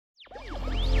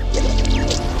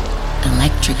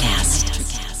NutraCast.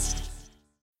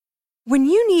 When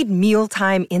you need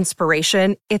mealtime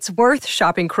inspiration, it's worth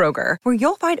shopping Kroger, where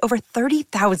you'll find over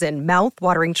 30,000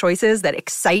 mouth-watering choices that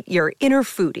excite your inner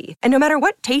foodie. And no matter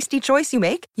what tasty choice you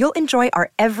make, you'll enjoy our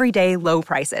everyday low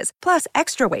prices, plus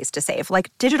extra ways to save,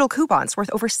 like digital coupons worth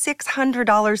over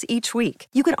 $600 each week.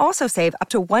 You can also save up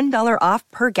to $1 off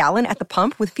per gallon at the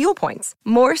pump with fuel points.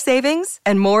 More savings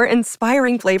and more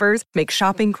inspiring flavors make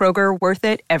shopping Kroger worth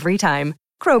it every time.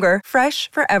 Kroger, fresh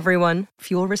for everyone.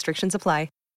 Fuel restrictions apply.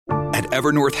 At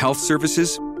Evernorth Health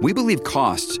Services, we believe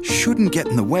costs shouldn't get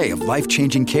in the way of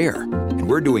life-changing care, and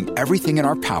we're doing everything in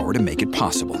our power to make it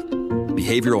possible.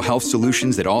 Behavioral health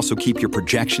solutions that also keep your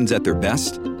projections at their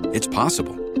best? It's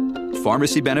possible.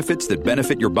 Pharmacy benefits that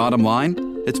benefit your bottom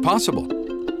line? It's possible.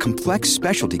 Complex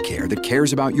specialty care that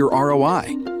cares about your ROI?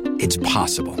 It's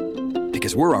possible.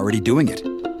 Because we're already doing it.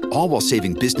 All while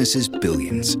saving businesses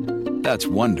billions. That's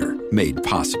Wonder made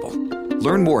possible.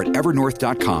 Learn more at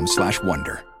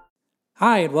evernorth.com/wonder.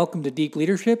 Hi, and welcome to Deep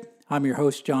Leadership. I'm your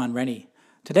host, John Rennie.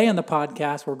 Today on the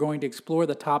podcast, we're going to explore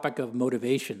the topic of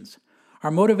motivations.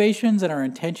 Our motivations and our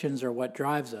intentions are what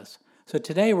drives us. So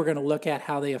today we're going to look at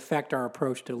how they affect our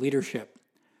approach to leadership.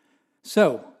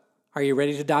 So, are you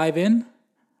ready to dive in?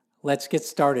 Let's get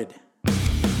started.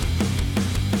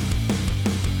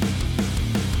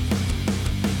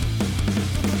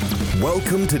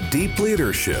 Welcome to Deep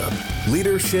Leadership.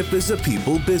 Leadership is a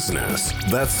people business.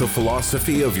 That's the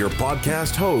philosophy of your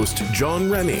podcast host, John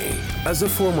Rennie. As a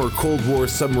former Cold War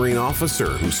submarine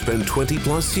officer who spent 20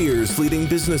 plus years leading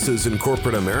businesses in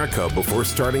corporate America before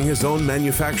starting his own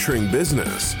manufacturing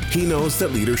business, he knows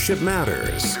that leadership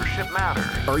matters.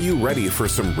 Are you ready for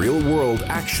some real-world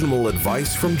actionable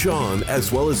advice from John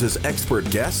as well as his expert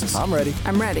guests? I'm ready.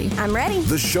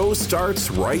 The show starts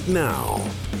right now.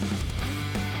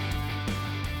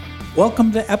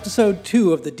 Welcome to episode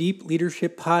 2 of the Deep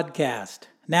Leadership Podcast.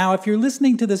 Now, if you're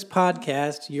listening to this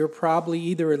podcast, you're probably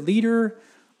either a leader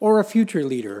or a future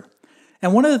leader.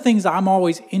 And one of the things I'm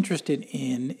always interested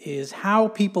in is how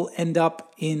people end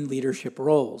up in leadership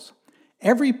roles.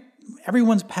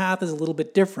 Everyone's path is a little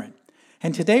bit different.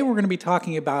 And today we're going to be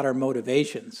talking about our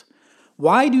motivations.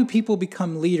 Why do people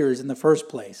become leaders in the first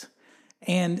place?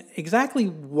 And exactly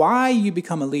why you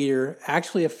become a leader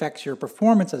actually affects your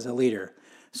performance as a leader.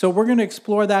 So we're going to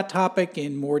explore that topic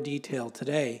in more detail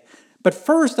today. But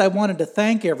first, I wanted to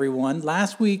thank everyone.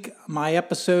 Last week, my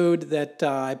episode that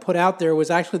I put out there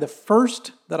was actually the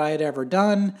first that I had ever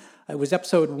done. It was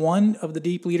episode 1 of the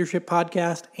Deep Leadership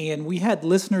Podcast, and we had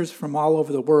listeners from all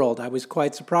over the world. I was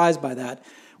quite surprised by that.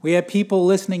 We had people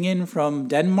listening in from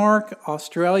Denmark,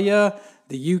 Australia,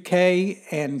 the UK,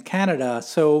 and Canada.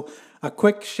 So a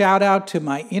quick shout out to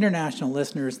my international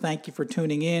listeners. Thank you for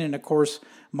tuning in. And of course,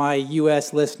 my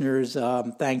U.S. listeners,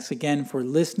 thanks again for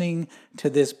listening to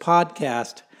this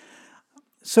podcast.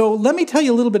 So let me tell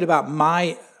you a little bit about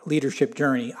my leadership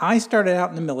journey. I started out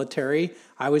in the military.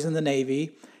 I was in the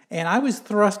Navy, and I was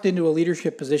thrust into a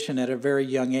leadership position at a very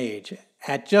young age.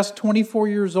 At just 24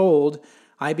 years old,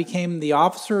 I became the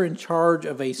officer in charge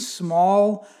of a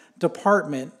small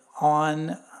department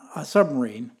on a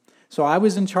submarine. So I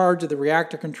was in charge of the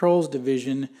reactor controls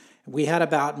division. We had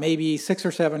about maybe 6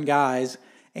 or 7 guys,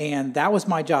 and that was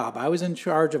my job. I was in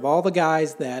charge of all the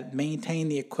guys that maintained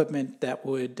the equipment that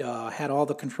would had all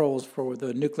the controls for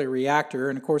the nuclear reactor.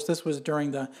 And of course, this was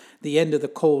during the end of the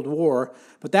Cold War.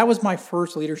 But that was my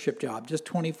first leadership job, just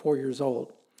 24 years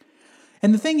old.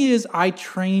 And the thing is, I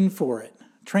trained for it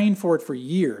for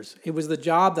years. It was the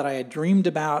job that I had dreamed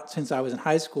about since I was in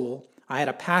high school. I had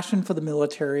a passion for the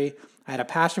military. I had a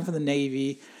passion for the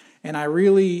Navy. And I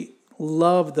really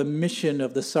loved the mission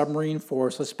of the submarine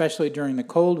force, especially during the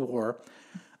Cold War.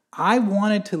 I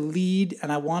wanted to lead,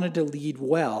 and I wanted to lead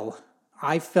well.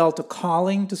 I felt a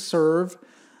calling to serve,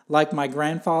 like my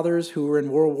grandfathers who were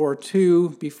in World War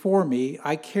II before me.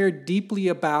 I cared deeply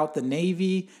about the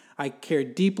Navy. I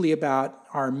cared deeply about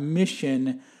our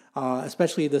mission,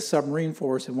 especially the submarine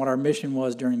force and what our mission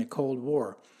was during the Cold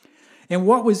War. And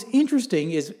what was interesting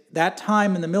is that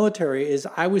time in the military is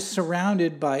I was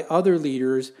surrounded by other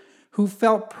leaders who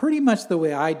felt pretty much the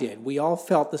way I did. We all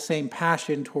felt the same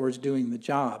passion towards doing the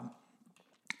job.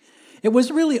 It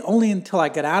was really only until I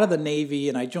got out of the Navy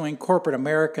and I joined corporate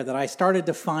America that I started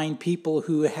to find people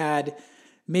who had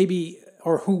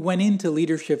who went into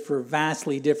leadership for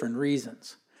vastly different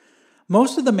reasons.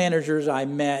 Most of the managers I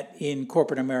met in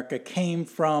corporate America came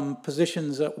from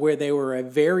positions where they were a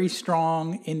very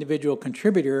strong individual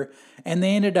contributor, and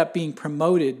they ended up being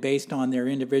promoted based on their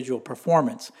individual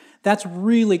performance. That's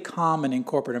really common in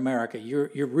corporate America.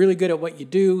 You're really good at what you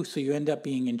do, so you end up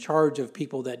being in charge of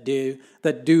people that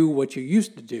do what you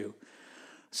used to do.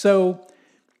 So,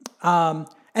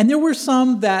 and there were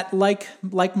some that, like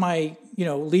my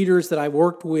leaders that I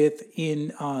worked with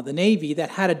in the Navy, that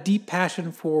had a deep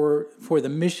passion for the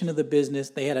mission of the business.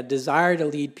 They had a desire to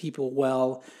lead people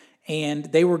well, and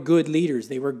they were good leaders.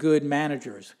 They were good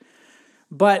managers.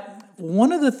 But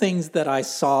one of the things that I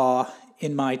saw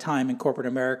in my time in corporate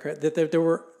America, that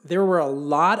there were a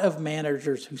lot of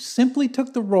managers who simply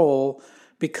took the role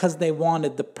because they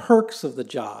wanted the perks of the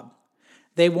job.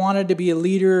 They wanted to be a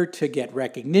leader to get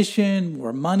recognition,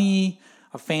 more money,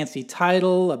 a fancy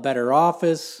title, a better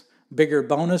office, bigger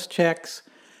bonus checks,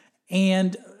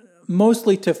 and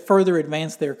mostly to further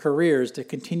advance their careers, to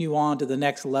continue on to the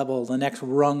next level, the next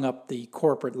rung up the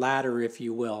corporate ladder, if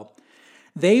you will.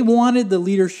 They wanted the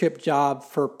leadership job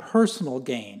for personal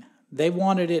gain. They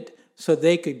wanted it so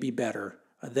they could be better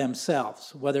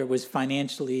themselves, whether it was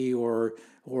financially or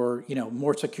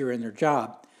more secure in their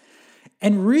job.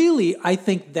 And really, I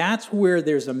think that's where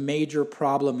there's a major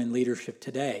problem in leadership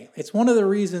today. It's one of the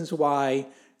reasons why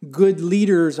good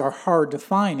leaders are hard to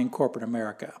find in corporate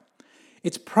America.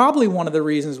 It's probably one of the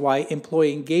reasons why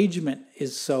employee engagement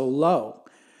is so low.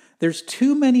 There's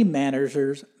too many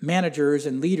managers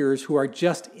and leaders who are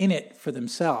just in it for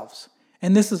themselves.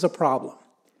 And this is a problem.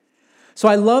 So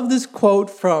I love this quote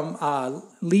from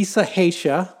Lisa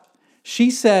Haisha. She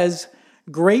says,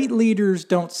 "Great leaders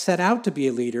don't set out to be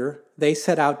a leader, they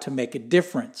set out to make a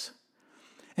difference."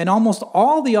 And almost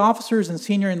all the officers and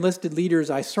senior enlisted leaders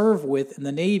I serve with in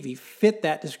the Navy fit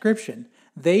that description.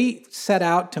 They set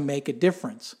out to make a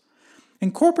difference.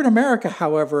 In corporate America,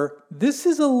 however, this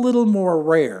is a little more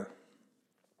rare.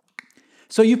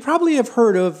 So you probably have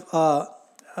heard of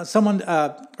someone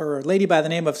or a lady by the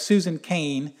name of Susan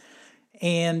Cain,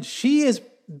 and she is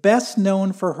best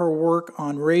known for her work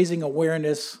on raising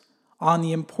awareness on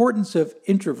the importance of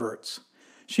introverts.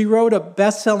 She wrote a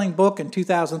best-selling book in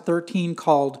 2013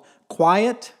 called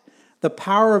Quiet: The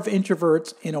Power of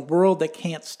Introverts in a World That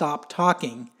Can't Stop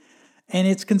Talking. And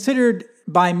it's considered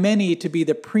by many to be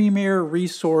the premier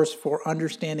resource for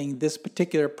understanding this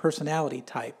particular personality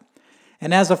type.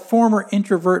 And as a former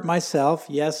introvert myself,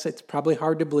 yes, it's probably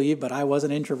hard to believe, but I was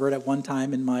an introvert at one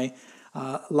time in my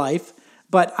life.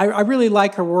 But I really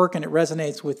like her work, and it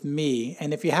resonates with me.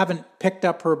 And if you haven't picked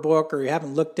up her book or you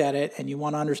haven't looked at it and you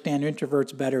want to understand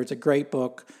introverts better, it's a great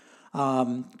book.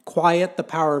 Quiet: The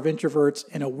Power of Introverts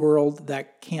in a World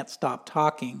That Can't Stop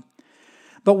Talking.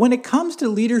 But when it comes to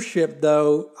leadership,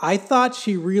 though, I thought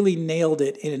she really nailed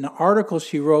it in an article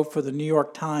she wrote for the New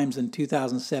York Times in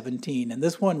 2017. And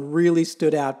this one really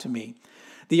stood out to me.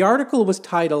 The article was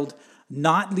titled,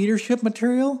 "Not Leadership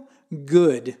Material?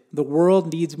 Good. The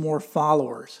World Needs More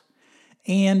Followers."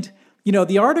 And,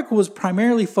 the article was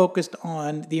primarily focused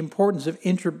on the importance of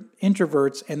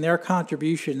introverts and their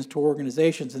contributions to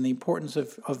organizations and the importance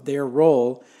of their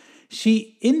role.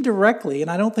 She indirectly, and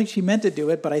I don't think she meant to do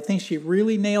it, but I think she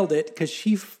really nailed it because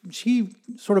she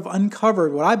sort of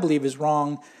uncovered what I believe is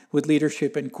wrong with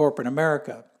leadership in corporate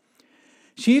America.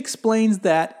 She explains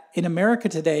that in America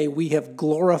today, we have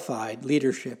glorified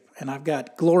leadership, and I've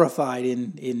got glorified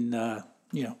in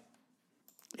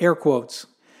air quotes.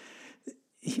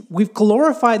 We've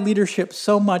glorified leadership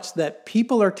so much that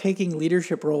people are taking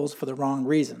leadership roles for the wrong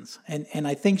reasons. And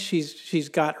I think she's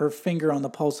got her finger on the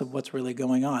pulse of what's really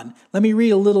going on. Let me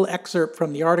read a little excerpt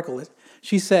from the article.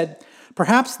 She said,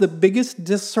 "Perhaps the biggest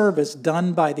disservice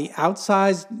done by the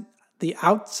outsized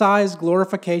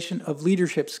glorification of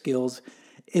leadership skills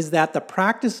is that the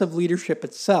practice of leadership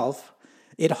itself,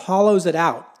 it hollows it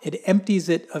out. It empties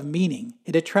it of meaning.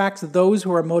 It attracts those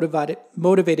who are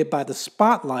motivated by the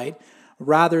spotlight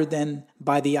rather than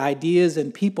by the ideas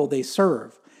and people they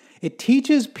serve. It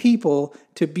teaches people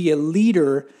to be a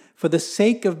leader for the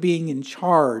sake of being in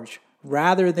charge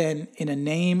rather than in a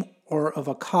name or of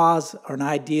a cause or an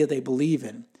idea they believe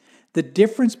in. The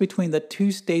difference between the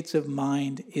two states of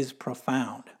mind is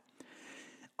profound."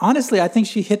 Honestly, I think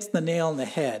she hits the nail on the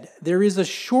head. There is a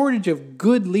shortage of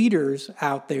good leaders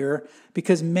out there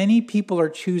because many people are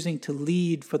choosing to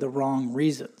lead for the wrong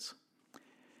reasons.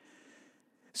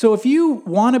 So if you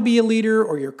want to be a leader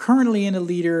or you're currently in a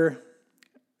leader,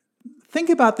 think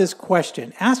about this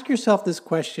question. Ask yourself this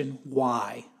question,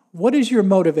 why? What is your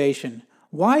motivation?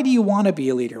 Why do you want to be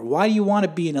a leader? Why do you want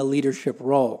to be in a leadership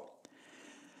role?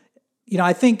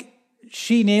 I think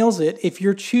she nails it. If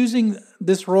you're choosing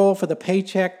this role for the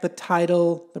paycheck, the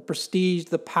title, the prestige,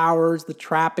 the powers, the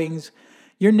trappings,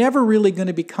 you're never really going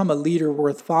to become a leader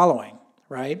worth following,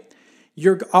 right?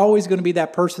 You're always going to be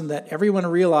that person that everyone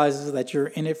realizes that you're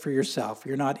in it for yourself.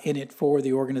 You're not in it for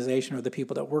the organization or the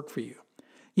people that work for you.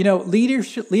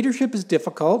 Leadership is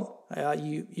difficult.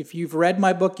 If you've read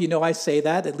my book, I say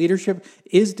that leadership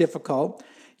is difficult.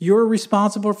 You're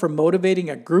responsible for motivating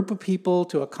a group of people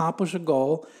to accomplish a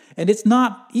goal, and it's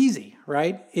not easy,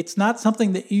 right? It's not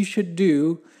something that you should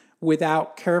do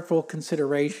without careful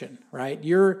consideration, right?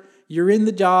 You're in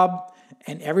the job,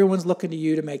 and everyone's looking to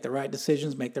you to make the right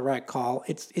decisions, make the right call.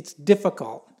 It's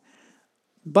difficult.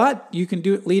 But you can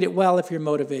lead it well if you're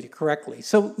motivated correctly.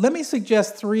 So let me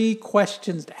suggest 3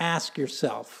 questions to ask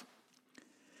yourself.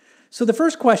 So the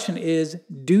first question is,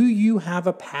 do you have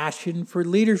a passion for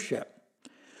leadership?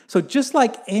 So just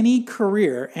like any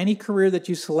career that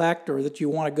you select or that you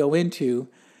want to go into,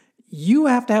 you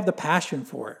have to have the passion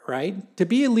for it, right? To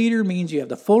be a leader means you have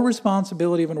the full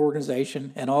responsibility of an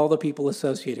organization and all the people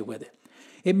associated with it.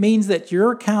 It means that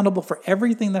you're accountable for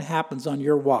everything that happens on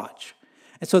your watch.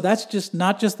 And so that's just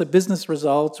not just the business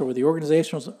results or the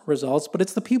organizational results, but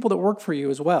it's the people that work for you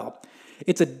as well.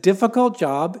 It's a difficult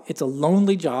job. It's a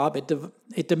lonely job.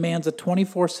 It demands a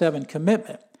 24/7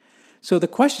 commitment. So the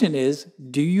question is,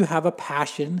 do you have a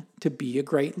passion to be a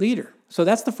great leader? So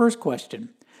that's the first question.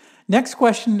 Next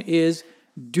question is,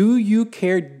 do you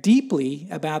care deeply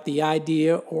about the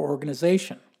idea or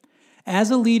organization?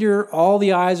 As a leader, all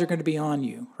the eyes are going to be on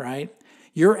you, right?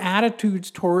 Your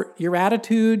attitudes towards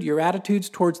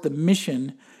the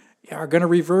mission are going to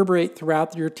reverberate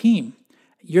throughout your team.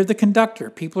 You're the conductor.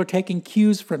 People are taking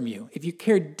cues from you. If you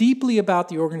care deeply about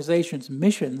the organization's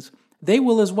missions, they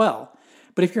will as well.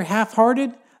 But if you're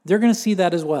half-hearted, they're going to see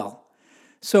that as well.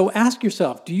 So ask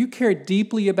yourself, do you care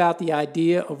deeply about the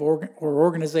idea of or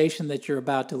organization that you're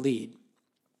about to lead?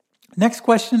 Next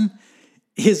question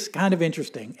is kind of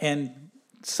interesting, and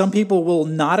some people will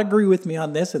not agree with me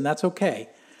on this, and that's okay.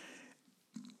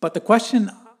 But the question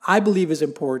I believe is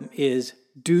important is,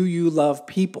 do you love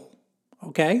people?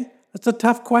 Okay? That's a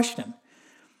tough question.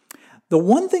 The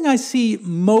one thing I see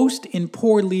most in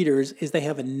poor leaders is they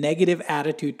have a negative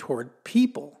attitude toward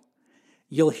people.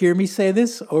 You'll hear me say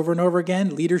this over and over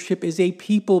again. Leadership is a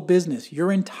people business.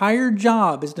 Your entire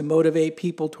job is to motivate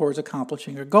people towards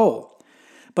accomplishing a goal.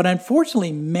 But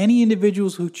unfortunately, many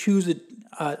individuals who choose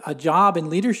a job in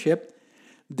leadership,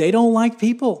 they don't like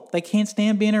people. They can't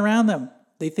stand being around them.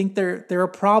 They think they're a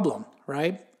problem,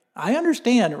 right? I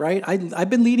understand, right? I've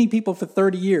been leading people for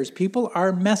 30 years. People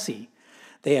are messy.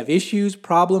 They have issues,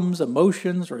 problems,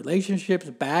 emotions, relationships,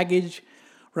 baggage,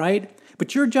 right?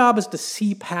 But your job is to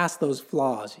see past those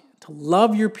flaws, to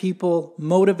love your people,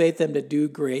 motivate them to do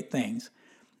great things.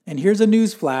 And here's a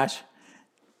news flash.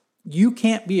 You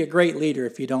can't be a great leader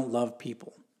if you don't love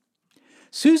people.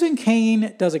 Susan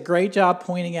Cain does a great job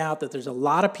pointing out that there's a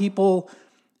lot of people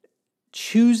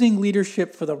choosing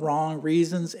leadership for the wrong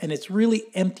reasons, and it's really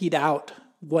emptied out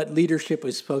what leadership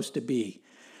is supposed to be.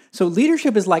 So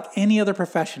leadership is like any other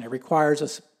profession. It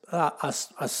requires a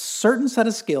certain set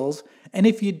of skills, and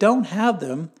if you don't have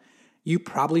them, you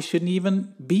probably shouldn't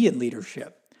even be in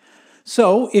leadership.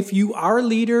 So if you are a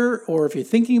leader, or if you're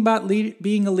thinking about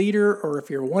being a leader, or if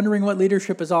you're wondering what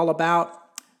leadership is all about,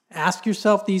 ask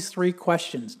yourself these 3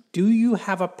 questions. Do you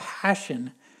have a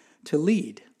passion to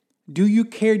lead? Do you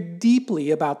care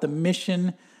deeply about the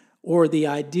mission or the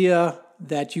idea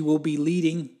that you will be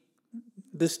leading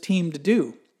this team to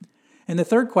do? And the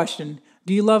third question,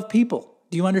 do you love people?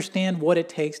 Do you understand what it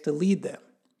takes to lead them?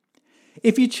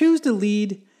 If you choose to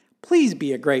lead, please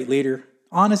be a great leader.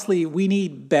 Honestly, we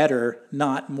need better,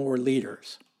 not more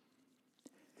leaders.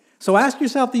 So ask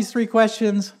yourself these 3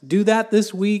 questions. Do that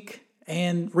this week.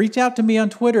 And reach out to me on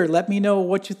Twitter. Let me know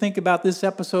what you think about this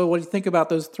episode, what you think about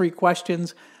those 3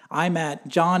 questions. I'm at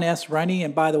John S. Rennie,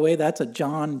 and by the way, that's a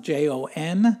John,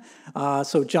 Jon.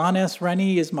 So John S.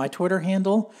 Rennie is my Twitter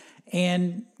handle.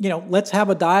 And, let's have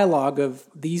a dialogue of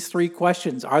these 3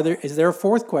 questions. Is there a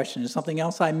 4th question? Is something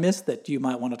else I missed that you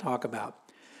might want to talk about?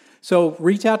 So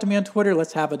reach out to me on Twitter.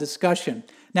 Let's have a discussion.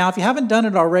 Now, if you haven't done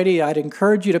it already, I'd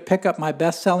encourage you to pick up my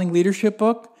best-selling leadership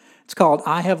book. It's called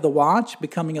I Have the Watch,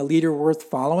 Becoming a Leader Worth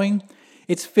Following.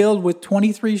 It's filled with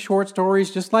 23 short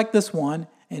stories just like this one,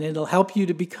 and it'll help you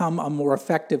to become a more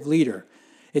effective leader.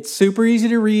 It's super easy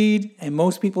to read, and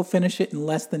most people finish it in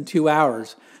less than 2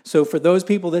 hours. So for those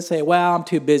people that say, well, I'm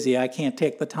too busy, I can't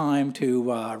take the time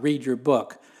to read your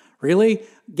book. Really?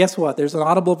 Guess what? There's an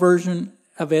Audible version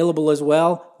available as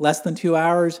well, less than 2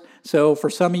 hours. So for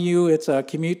some of you, it's a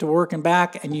commute to work and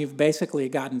back, and you've basically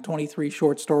gotten 23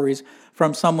 short stories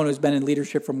from someone who's been in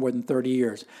leadership for more than 30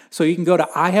 years. So you can go to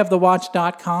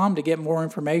ihavethewatch.com to get more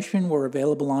information. We're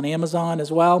available on Amazon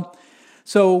as well.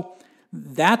 So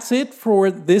that's it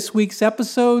for this week's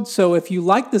episode. So if you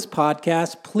like this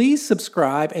podcast, please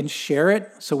subscribe and share it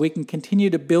so we can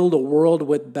continue to build a world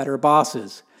with better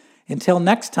bosses. Until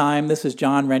next time, this is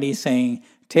John Rennie saying,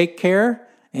 take care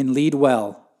and lead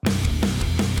well.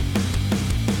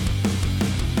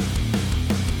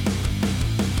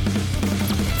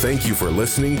 Thank you for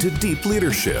listening to Deep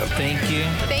Leadership. Thank you.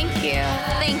 Thank you.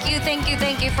 Thank you, thank you,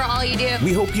 thank you for all you do.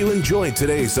 We hope you enjoyed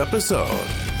today's episode.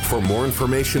 For more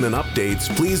information and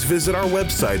updates, please visit our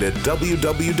website at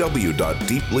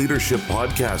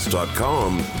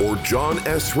www.deepleadershippodcast.com or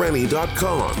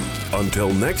johnsrennie.com.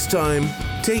 Until next time,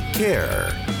 take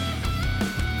care.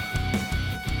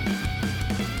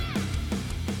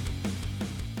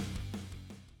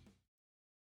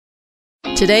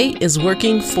 Today is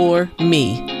working for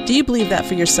me. Do you believe that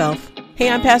for yourself? Hey,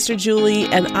 I'm Pastor Julie,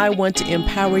 and I want to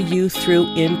empower you through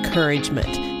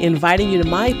encouragement. Inviting you to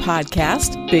my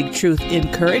podcast, Big Truth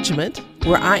Encouragement,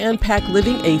 where I unpack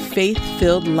living a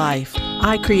faith-filled life.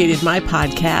 I created my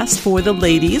podcast for the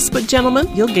ladies, but gentlemen,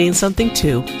 you'll gain something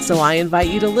too. So I invite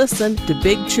you to listen to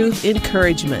Big Truth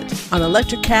Encouragement on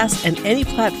Electricast and any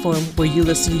platform where you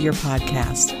listen to your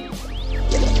podcast.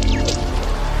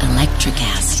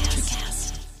 Electricast.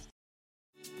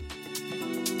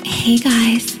 Hey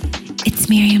guys, it's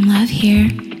Miriam Love here,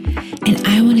 and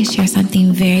I want to share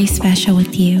something very special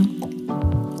with you.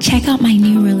 Check out my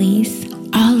new release,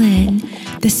 All In,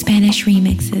 the Spanish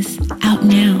remixes, out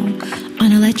now on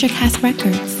Electricast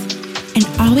Records. And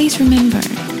always remember,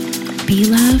 be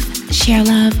love, share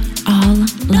love, all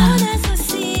love.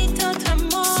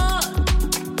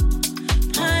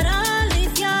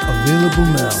 Available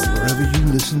now wherever you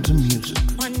listen to music.